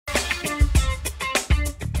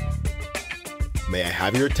may I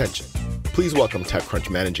have your attention? Please welcome TechCrunch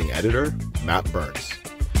Managing Editor, Matt Burns.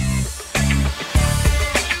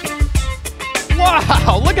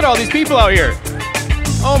 Wow, look at all these people out here.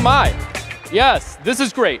 Oh my. Yes, this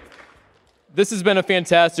is great. This has been a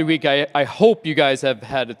fantastic week. I hope you guys have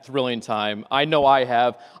had a thrilling time. I know I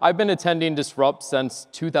have. I've been attending Disrupt since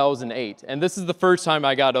 2008, and this is the first time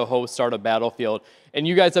I got to host Startup Battlefield. And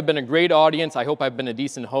you guys have been a great audience. I hope I've been a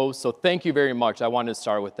decent host, so thank you very much. I wanted to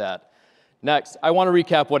start with that. Next, I want to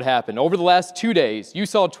recap what happened. Over the last 2 days, you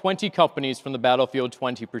saw 20 companies from the Battlefield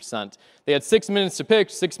 20%. They had 6 minutes to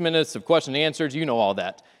pitch, 6 minutes of question and answers, you know all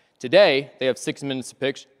that. Today, they have 6 minutes to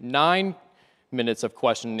pitch, 9 minutes of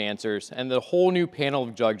question and answers, and the whole new panel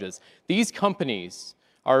of judges. These companies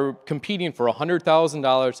are competing for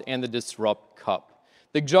 $100,000 and the Disrupt Cup.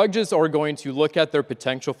 The judges are going to look at their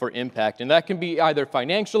potential for impact, and that can be either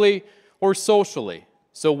financially or socially.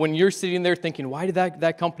 So when you're sitting there thinking, why did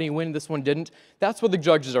that company win, this one didn't? That's what the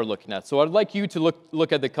judges are looking at. So I'd like you to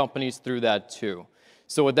look at the companies through that too.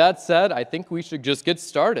 So with that said, I think we should just get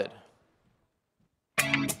started.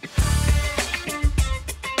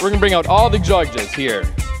 We're going to bring out all the judges here.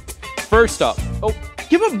 First up,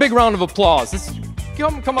 give a big round of applause.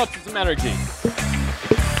 Come out to some energy.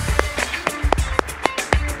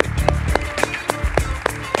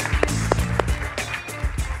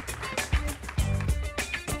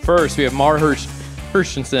 First, we have Mar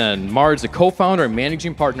Hershenson. Mar is a co-founder and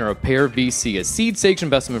managing partner of Pear VC, a seed-stage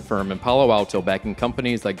investment firm in Palo Alto, backing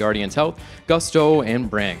companies like Guardian's Health, Gusto, and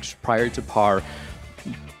Branch. Prior to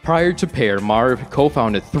Pear, Mar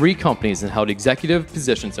co-founded 3 companies and held executive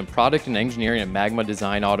positions in product and engineering at Magma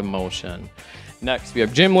Design Automotion. Next, we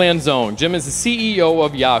have Jim Lanzone. Jim is the CEO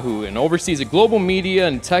of Yahoo and oversees a global media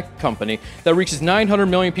and tech company that reaches 900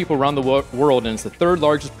 million people around the world and is the 3rd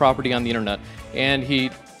largest property on the internet. And he's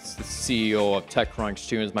the CEO of TechCrunch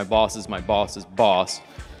too, and my boss's boss.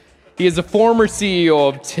 He is a former CEO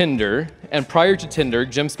of Tinder, and prior to Tinder,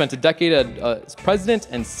 Jim spent a decade as president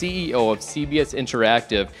and CEO of CBS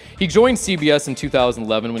Interactive. He joined CBS in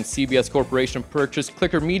 2011 when CBS Corporation purchased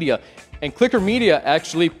Clicker Media, and Clicker Media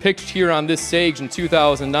actually pitched here on this stage in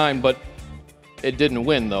 2009, but it didn't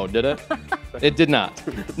win though, did it? It did not.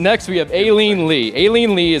 Next, we have Aileen Lee.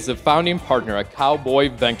 Aileen Lee is a founding partner at Cowboy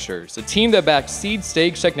Ventures, a team that backs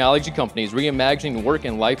seed-stage technology companies reimagining work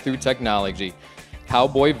and life through technology.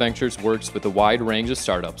 Cowboy Ventures works with a wide range of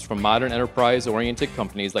startups, from modern enterprise-oriented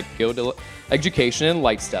companies like Guild Education and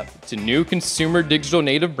Lightstep, to new consumer digital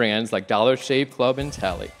native brands like Dollar Shave Club and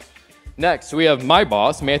Tally. Next, we have my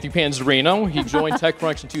boss, Matthew Panzarino. He joined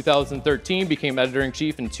TechCrunch in 2013, became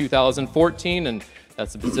editor-in-chief in 2014, and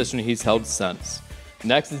that's the position he's held since.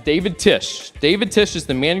 Next is David Tisch. David Tisch is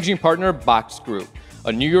the managing partner of Box Group,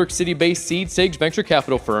 a New York City-based seed-stage venture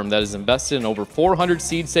capital firm that has invested in over 400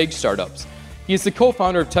 seed-stage startups. He is the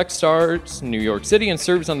co-founder of TechStars New York City and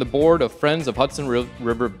serves on the board of Friends of Hudson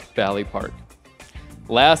River Valley Park.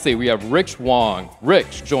 Lastly, we have Rich Wong.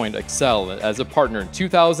 Rich joined Excel as a partner in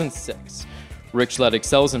 2006. Rich led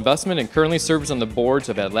Excel's investment and currently serves on the boards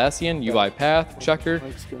of Atlassian, UiPath, Checker,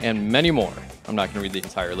 and many more. I'm not going to read the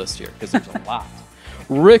entire list here because there's a lot.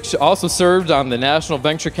 Rich also served on the National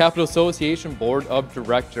Venture Capital Association Board of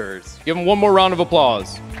Directors. Give him one more round of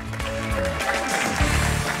applause.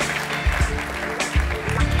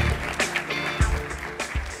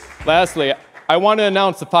 Lastly, I want to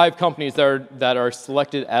announce the 5 companies that are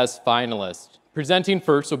selected as finalists. Presenting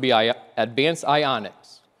first will be Advanced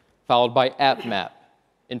Ionics, followed by AppMap,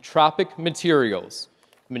 Entropic Materials,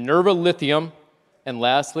 Minerva Lithium, and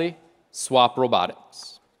lastly, Swap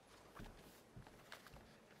Robotics.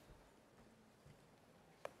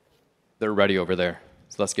 They're ready over there,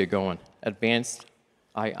 so let's get going. Advanced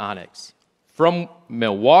Ionics. From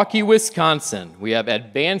Milwaukee, Wisconsin, we have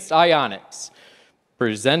Advanced Ionics.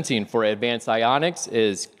 Presenting for Advanced Ionics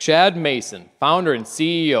is Chad Mason, founder and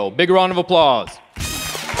CEO. Big round of applause.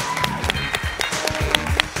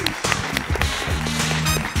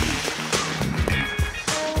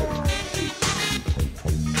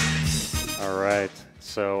 All right,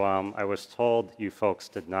 so I was told you folks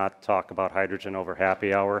did not talk about hydrogen over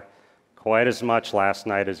happy hour quite as much last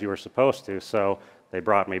night as you were supposed to, so they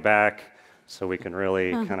brought me back so we can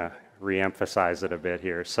really kind of re-emphasize it a bit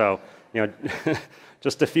here. So,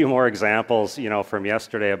 just a few more examples, from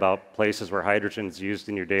yesterday about places where hydrogen is used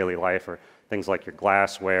in your daily life, or things like your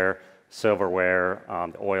glassware, silverware,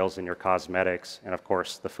 the oils in your cosmetics, and of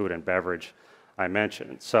course the food and beverage I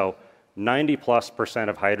mentioned. So 90+%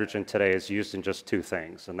 of hydrogen today is used in just 2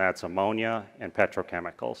 things, and that's ammonia and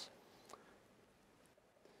petrochemicals.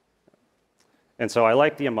 And so I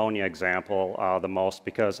like the ammonia example the most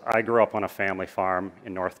because I grew up on a family farm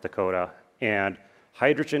in North Dakota, And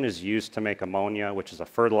hydrogen is used to make ammonia, which is a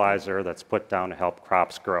fertilizer that's put down to help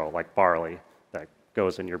crops grow, like barley that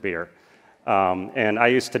goes in your beer. And I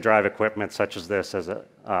used to drive equipment such as this as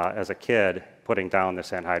a kid, putting down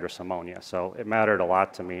this anhydrous ammonia. So it mattered a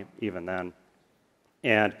lot to me even then.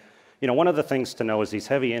 And one of the things to know is these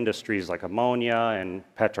heavy industries like ammonia and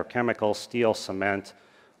petrochemicals, steel, cement,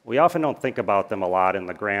 we often don't think about them a lot in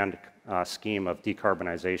the grand scheme of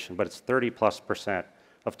decarbonization, but it's 30+%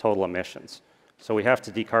 of total emissions. So we have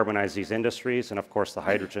to decarbonize these industries and, of course, the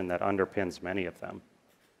hydrogen that underpins many of them.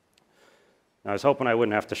 Now, I was hoping I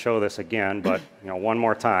wouldn't have to show this again, but one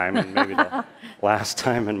more time, and maybe the last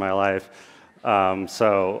time in my life.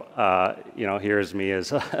 Here's me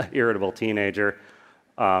as an irritable teenager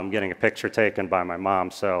getting a picture taken by my mom.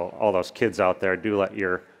 So all those kids out there, do let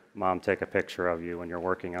your mom take a picture of you when you're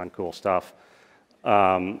working on cool stuff.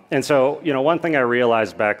 One thing I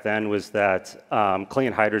realized back then was that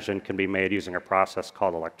clean hydrogen can be made using a process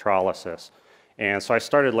called electrolysis. And so I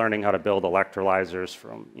started learning how to build electrolyzers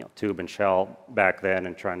from tube and shell back then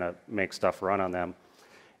and trying to make stuff run on them.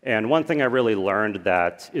 And one thing I really learned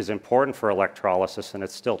that is important for electrolysis, and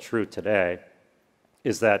it's still true today,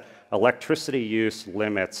 is that electricity use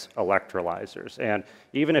limits electrolyzers. And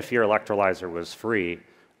even if your electrolyzer was free,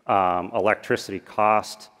 electricity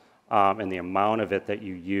cost and the amount of it that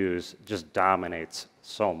you use just dominates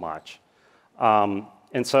so much.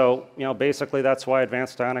 Basically that's why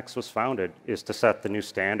Advanced Ionics was founded, is to set the new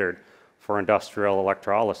standard for industrial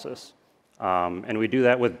electrolysis. And we do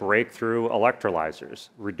that with breakthrough electrolyzers,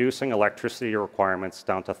 reducing electricity requirements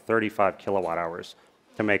down to 35 kilowatt hours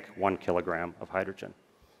to make 1 kilogram of hydrogen.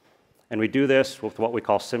 And we do this with what we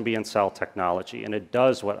call Symbion cell technology, and it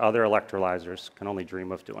does what other electrolyzers can only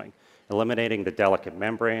dream of doing, eliminating the delicate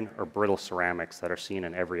membrane or brittle ceramics that are seen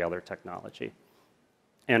in every other technology.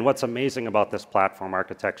 And what's amazing about this platform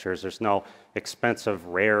architecture is there's no expensive,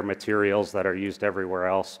 rare materials that are used everywhere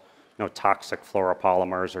else, no toxic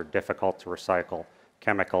fluoropolymers or difficult to recycle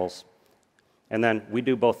chemicals. And then we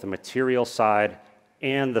do both the material side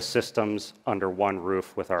and the systems under one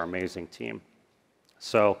roof with our amazing team.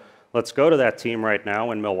 So let's go to that team right now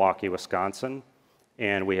in Milwaukee, Wisconsin.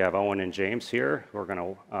 And we have Owen and James here who are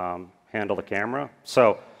going to handle the camera.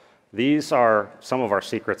 So these are some of our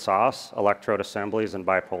secret sauce, electrode assemblies and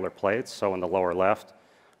bipolar plates. So in the lower left,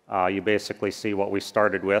 you basically see what we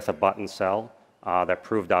started with, a button cell that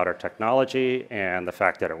proved out our technology and the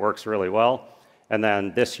fact that it works really well. And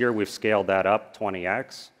then this year we've scaled that up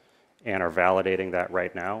 20x and are validating that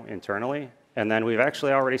right now internally. And then we've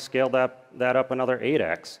actually already scaled that up another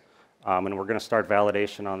 8x. And we're going to start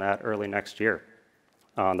validation on that early next year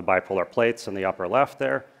on the bipolar plates in the upper left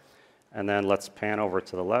there. And then let's pan over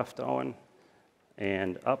to the left, Owen,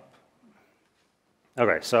 and up.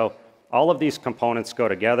 Okay, so all of these components go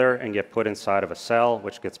together and get put inside of a cell,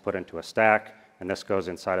 which gets put into a stack. And this goes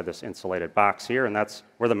inside of this insulated box here, and that's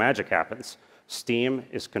where the magic happens. Steam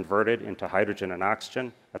is converted into hydrogen and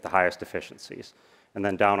oxygen at the highest efficiencies. And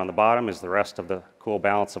then down on the bottom is the rest of the cool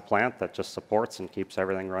balance of plant that just supports and keeps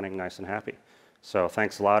everything running nice and happy. So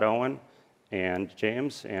thanks a lot, Owen and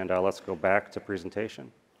James, and let's go back to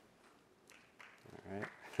presentation.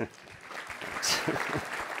 All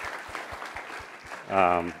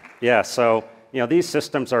right. Yeah, so these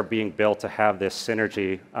systems are being built to have this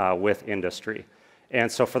synergy with industry. And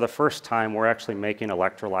so for the first time, we're actually making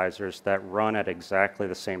electrolyzers that run at exactly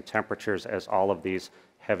the same temperatures as all of these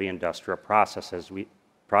heavy industrial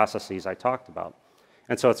processes I talked about.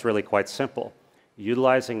 And so it's really quite simple.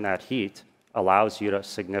 Utilizing that heat allows you to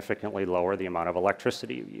significantly lower the amount of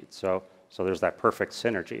electricity you use. So there's that perfect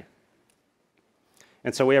synergy.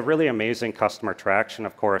 And so we have really amazing customer traction.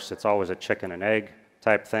 Of course, it's always a chicken and egg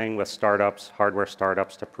type thing with startups, hardware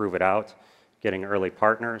startups to prove it out, getting early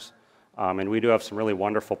partners. And we do have some really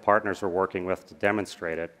wonderful partners we're working with to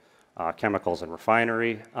demonstrate it. Chemicals and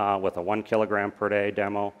refinery with a 1 kilogram per day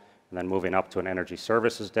demo, and then moving up to an energy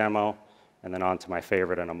services demo, and then on to my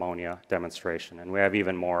favorite, an ammonia demonstration. And we have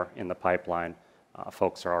even more in the pipeline.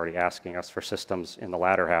 Folks are already asking us for systems in the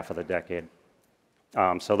latter half of the decade.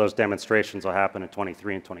 So those demonstrations will happen in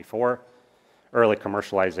 23 and 24, early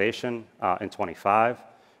commercialization in 25,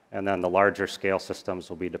 and then the larger scale systems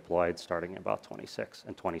will be deployed starting in about 26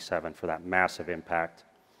 and 27 for that massive impact.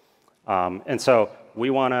 And so we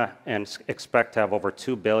want to and expect to have over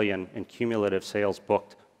 $2 billion in cumulative sales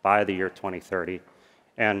booked by the year 2030.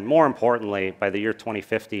 And more importantly, by the year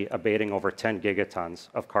 2050, abating over 10 gigatons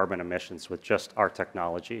of carbon emissions with just our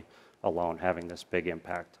technology alone having this big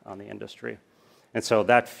impact on the industry. And so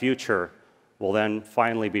that future will then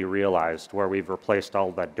finally be realized, where we've replaced all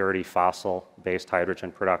of that dirty fossil-based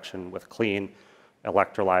hydrogen production with clean,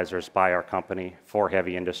 electrolyzers by our company for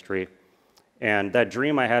heavy industry. And that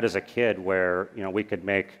dream I had as a kid where we could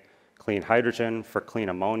make clean hydrogen for clean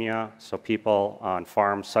ammonia so people on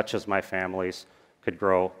farms such as my family's could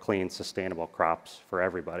grow clean, sustainable crops for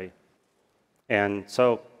everybody. And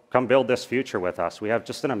so come build this future with us. We have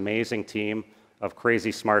just an amazing team of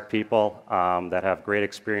crazy smart people that have great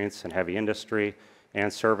experience in heavy industry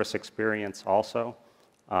and service experience also.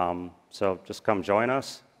 So just come join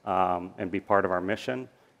us and be part of our mission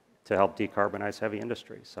to help decarbonize heavy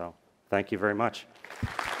industry. So thank you very much.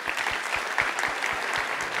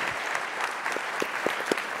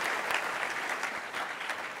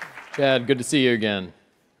 Chad, good to see you again.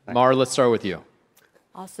 Mar, let's start with you.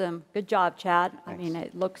 Awesome. Good job, Chad. Thanks. I mean,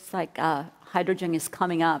 it looks like hydrogen is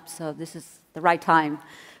coming up, so this is the right time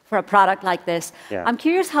for a product like this. Yeah. I'm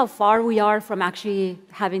curious how far we are from actually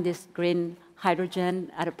having this green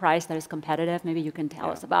hydrogen at a price that is competitive. Maybe you can tell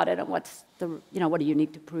us about it and what's the, what do you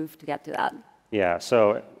need to prove to get to that? Yeah,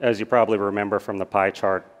 so as you probably remember from the pie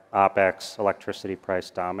chart, OpEx, electricity price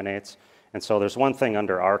dominates. And so there's one thing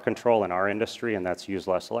under our control in our industry, and that's use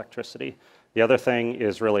less electricity. The other thing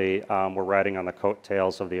is really we're riding on the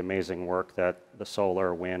coattails of the amazing work that the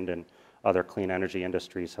solar, wind, and other clean energy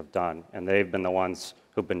industries have done. And they've been the ones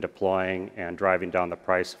who've been deploying and driving down the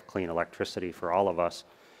price of clean electricity for all of us.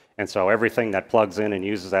 And so everything that plugs in and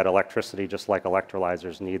uses that electricity, just like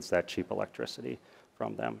electrolyzers, needs that cheap electricity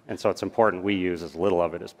from them. And so it's important we use as little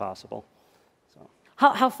of it as possible. So.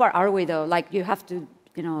 How far are we, though? Like, you have to,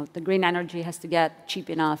 the green energy has to get cheap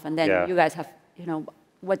enough, and then you guys have,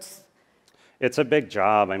 what's... It's a big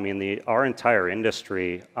job. I mean, our entire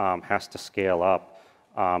industry has to scale up.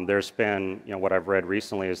 There's been, what I've read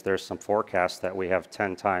recently is there's some forecasts that we have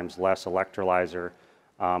 10 times less electrolyzer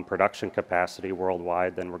production capacity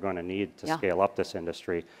worldwide than we're going to need to scale up this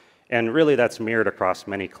industry. And really that's mirrored across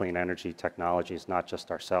many clean energy technologies, not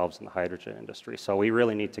just ourselves in the hydrogen industry. So we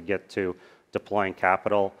really need to get to deploying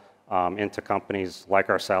capital into companies like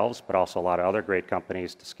ourselves, but also a lot of other great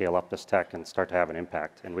companies to scale up this tech and start to have an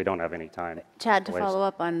impact. And we don't have any time. Chad, to follow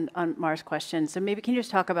up on Mar's question, so maybe can you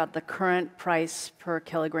just talk about the current price per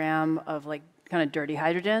kilogram of kind of dirty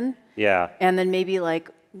hydrogen? Yeah. And then maybe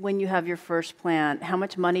when you have your first plant, how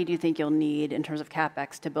much money do you think you'll need in terms of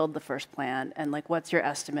CapEx to build the first plant? And what's your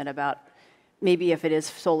estimate about maybe if it is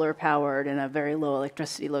solar powered in a very low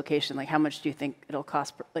electricity location, how much do you think it'll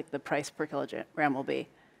cost, the price per kilogram will be?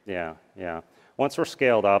 Yeah. Once we're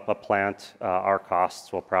scaled up a plant, our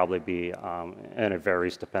costs will probably be, and it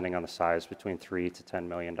varies depending on the size, between $3 to $10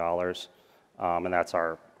 million. And that's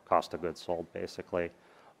our cost of goods sold, basically.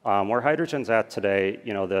 Where hydrogen's at today,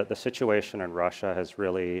 the situation in Russia has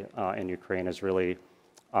really, in Ukraine has really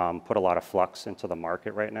put a lot of flux into the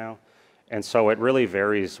market right now. And so it really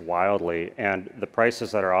varies wildly. And the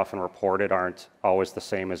prices that are often reported aren't always the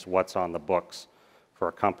same as what's on the books for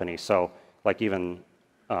a company. So even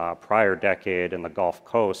prior decade in the Gulf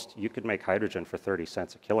Coast, you could make hydrogen for 30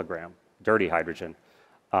 cents a kilogram, dirty hydrogen.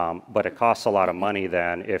 But it costs a lot of money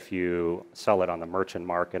then if you sell it on the merchant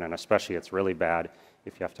market, and especially it's really bad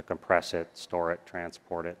if you have to compress it, store it,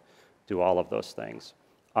 transport it, do all of those things.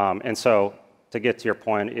 And so to get to your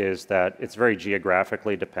point is that it's very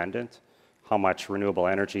geographically dependent. How much renewable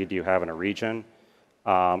energy do you have in a region?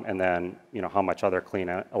 And then how much other clean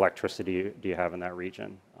electricity do you have in that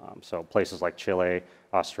region? So places like Chile,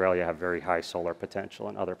 Australia have very high solar potential,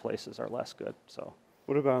 and other places are less good. So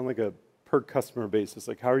what about on a per customer basis?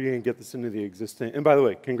 How are you going to get this into the existing? And by the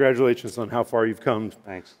way, congratulations on how far you've come.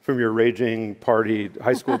 Thanks. From your raging party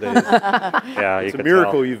high school days. Yeah, it's a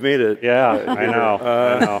miracle you've made it. Yeah, I know.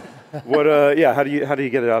 I know. How do you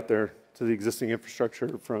get it out there to the existing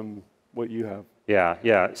infrastructure from what you have?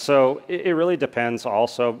 Yeah. So it really depends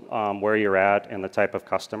also where you're at and the type of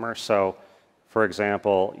customer. So, for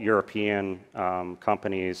example, European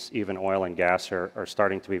companies, even oil and gas, are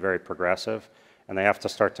starting to be very progressive, and they have to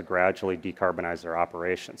start to gradually decarbonize their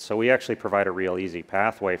operations. So we actually provide a real easy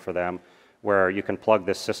pathway for them where you can plug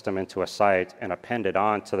this system into a site and append it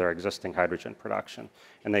on to their existing hydrogen production,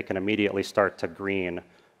 and they can immediately start to green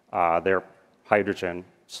their hydrogen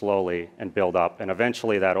slowly and build up, and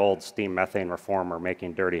eventually that old steam methane reformer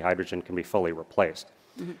making dirty hydrogen can be fully replaced.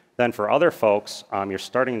 Mm-hmm. Then for other folks, you're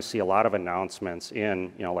starting to see a lot of announcements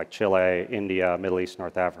in like Chile, India, Middle East,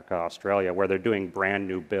 North Africa, Australia, where they're doing brand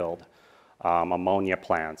new build, ammonia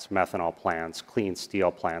plants, methanol plants, clean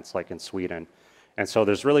steel plants like in Sweden. And so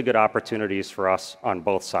there's really good opportunities for us on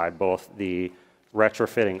both sides, both the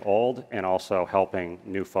retrofitting old and also helping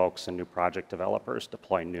new folks and new project developers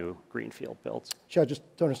deploy new greenfield builds. Chad, just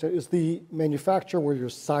to understand, is the manufacturer where you're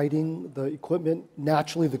siting the equipment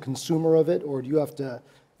naturally the consumer of it, or do you have to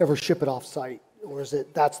ever ship it off-site Or is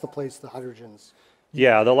it, that's the place the hydrogen's?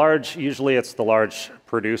 Yeah, usually it's the large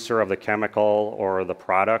producer of the chemical or the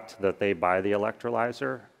product that they buy the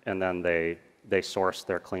electrolyzer, and then they source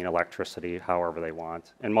their clean electricity however they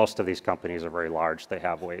want. And most of these companies are very large. They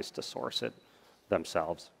have ways to source it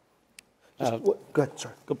themselves. Go ahead,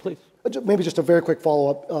 sorry. Go, please. Maybe just a very quick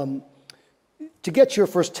follow-up. To get your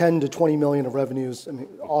first 10 to 20 million of revenues, I mean,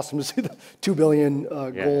 awesome to see the 2 billion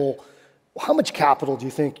goal. How much capital do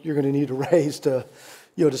you think you're going to need to raise to,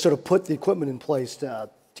 to sort of put the equipment in place to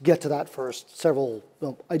get to that first several,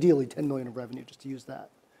 well, ideally 10 million of revenue, just to use that?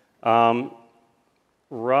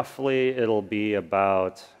 Roughly, it'll be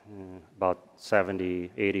about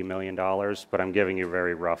 70, 80 million dollars, but I'm giving you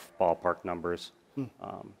very rough ballpark numbers.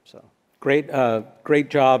 So. Great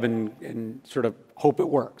job, and sort of hope it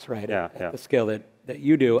works, right? At the scale that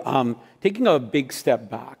you do. Taking a big step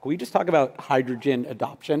back, we just talk about hydrogen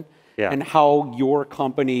adoption and how your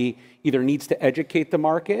company either needs to educate the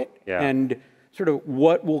market and sort of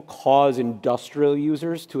what will cause industrial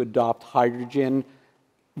users to adopt hydrogen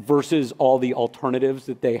versus all the alternatives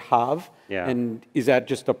that they have. And is that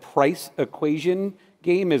just a price equation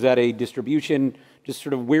game? Is that a distribution? Just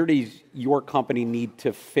sort of where does your company need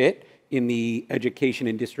to fit in the education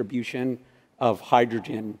and distribution of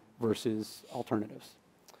hydrogen versus alternatives?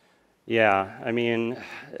 Yeah, I mean,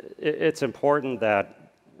 it's important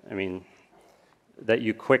that, that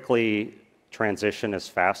you quickly transition as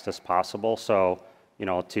fast as possible. So,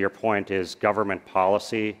 to your point is government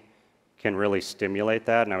policy can really stimulate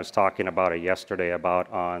that. And I was talking about it yesterday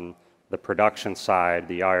about on the production side,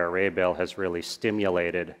 the IRA bill has really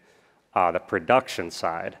stimulated the production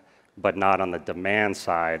side, but not on the demand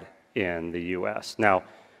side in the US. Now,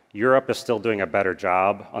 Europe is still doing a better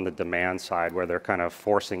job on the demand side where they're kind of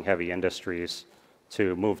forcing heavy industries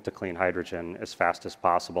to move to clean hydrogen as fast as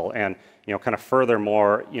possible. And, kind of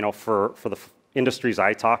furthermore, for the industries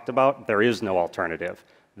I talked about, there is no alternative.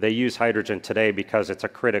 They use hydrogen today because it's a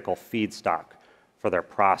critical feedstock for their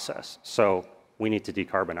process. So we need to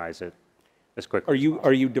decarbonize it as quickly as possible.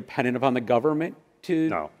 Are you dependent upon the government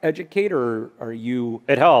to educate, or are you?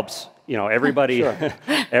 It helps. Everybody,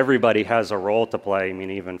 everybody has a role to play. I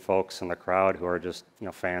mean, even folks in the crowd who are just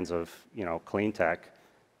fans of clean tech,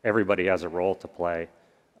 everybody has a role to play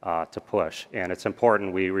to push. And it's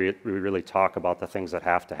important we really talk about the things that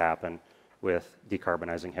have to happen with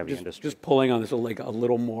decarbonizing heavy industry. Just pulling on this like a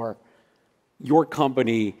little more. Your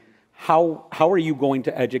company, how are you going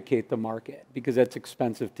to educate the market? Because that's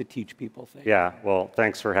expensive to teach people things. Yeah, well,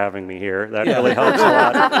 thanks for having me here. That really helps a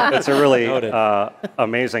lot. It's a really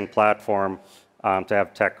amazing platform to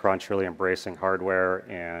have TechCrunch really embracing hardware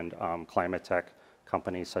and climate tech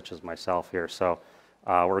companies such as myself here. So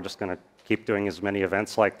we're just going to keep doing as many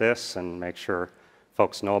events like this and make sure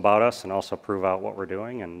folks know about us and also prove out what we're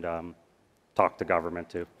doing and talk to government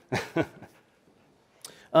too.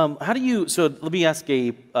 How do you, so let me ask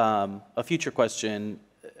a future question,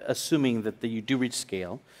 assuming that you do reach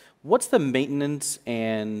scale. What's the maintenance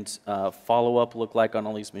and follow-up look like on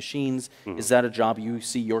all these machines? Is that a job you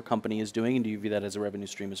see your company is doing, and do you view that as a revenue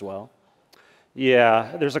stream as well?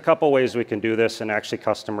 Yeah, there's a couple ways we can do this, and actually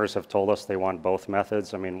customers have told us they want both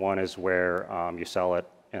methods. I mean, one is where you sell it,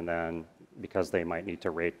 and then because they might need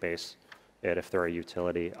to rate base it if they're a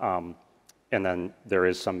utility. And then there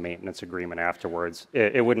is some maintenance agreement afterwards.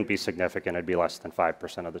 It wouldn't be significant. It'd be less than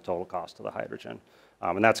 5% of the total cost of the hydrogen.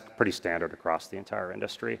 And that's pretty standard across the entire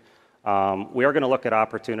industry. We are going to look at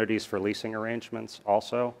opportunities for leasing arrangements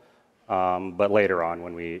also, but later on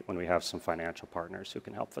when we have some financial partners who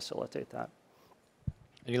can help facilitate that.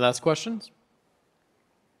 Any last questions?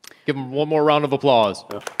 Give them one more round of applause.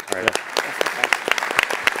 All right.